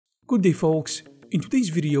Good day folks, in today's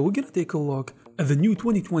video we're gonna take a look at the new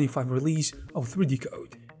 2025 release of 3D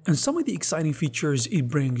Code and some of the exciting features it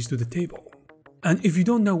brings to the table. And if you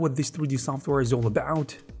don't know what this 3D software is all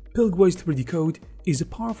about, Pilgway's 3D Code is a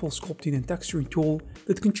powerful sculpting and texturing tool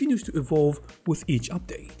that continues to evolve with each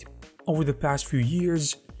update. Over the past few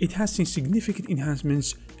years, it has seen significant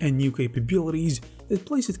enhancements and new capabilities that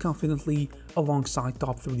place it confidently alongside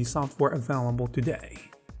top 3D software available today.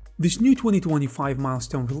 This new 2025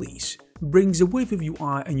 milestone release brings a wave of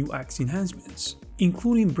UI and UX enhancements,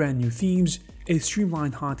 including brand new themes, a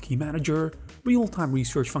streamlined hotkey manager, real-time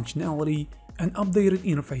research functionality, and updated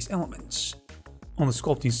interface elements. On the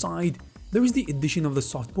sculpting side, there is the addition of the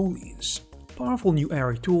Soft Booleans, powerful new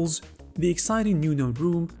array tools, the exciting new node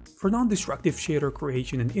room for non-destructive shader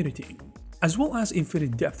creation and editing, as well as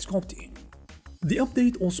infinite depth sculpting. The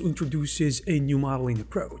update also introduces a new modeling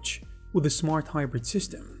approach with a smart hybrid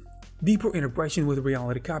system, deeper integration with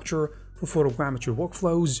RealityCapture for photogrammetry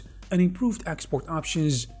workflows, and improved export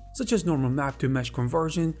options such as normal map to mesh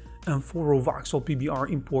conversion and 4-row voxel PBR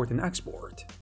import and export.